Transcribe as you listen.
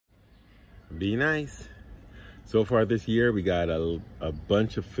Be nice. So far this year, we got a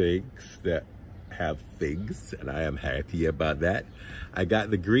bunch of figs that have figs, and I am happy about that. I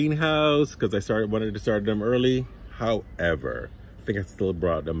got the greenhouse because wanted to start them early. However, I think I still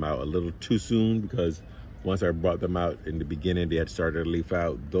brought them out a little too soon because once I brought them out in the beginning, they had started to leaf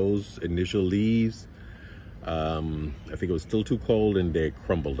out. Those initial leaves, I think it was still too cold and they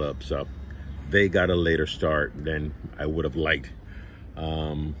crumbled up. So they got a later start than I would have liked.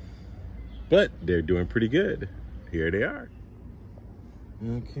 But they're doing pretty good. Here they are.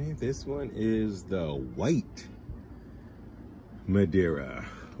 Okay, this one is the white Madeira.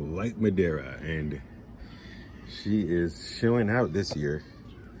 White Madeira. And she is showing out this year,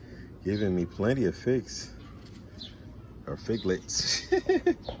 giving me plenty of figs, or figlets.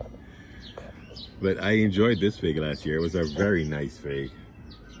 But I enjoyed this fig last year. It was a very nice fig.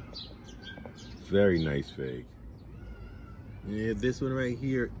 Very nice fig. Yeah, this one right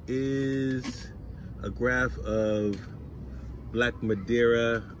here is a graph of Black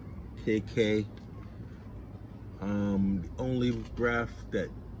Madeira KK. The only graph that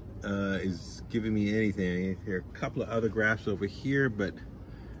is giving me anything. There are a couple of other graphs over here, but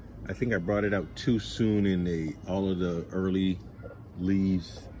I think I brought it out too soon and all of the early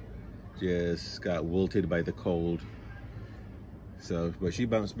leaves just got wilted by the cold. So, but she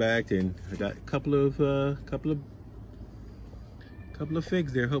bounced back, and I got a couple of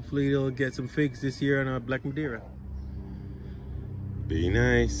figs there. Hopefully they'll get some figs this year on our Black Madeira. Be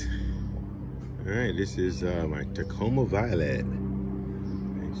nice. All right, this is my Tacoma Violet.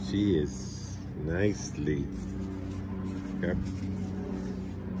 And she is nicely got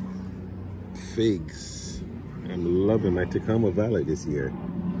figs. I'm loving my Tacoma Violet this year.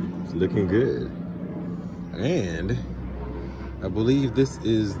 It's looking good. And I believe this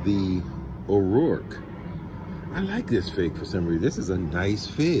is the O'Rourke. I like this fig for some reason. This is a nice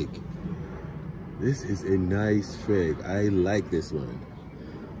fig. This is a nice fig. I like this one.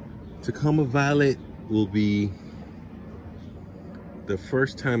 Tacoma Violet will be the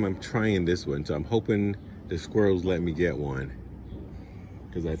first time I'm trying this one, so I'm hoping the squirrels let me get one.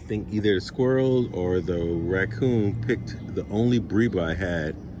 Because I think either the squirrel or the raccoon picked the only breba I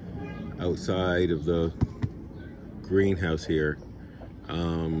had outside of the greenhouse here.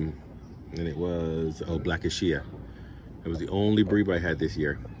 And it was, Black Acacia. It was the only breba I had this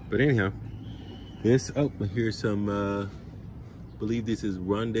year. But anyhow, this, here's some, believe this is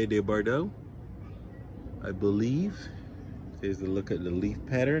Ronde de Bordeaux. I believe. Here's a look at the leaf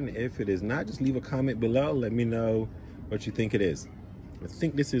pattern. If it is not, just leave a comment below. Let me know what you think it is. I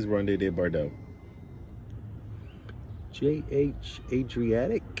think this is Ronde de Bordeaux. JH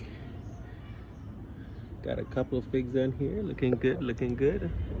Adriatic. Got a couple of figs on here. Looking good, looking good.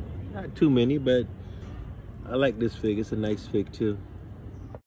 Not too many, but I like this fig. It's a nice fig too.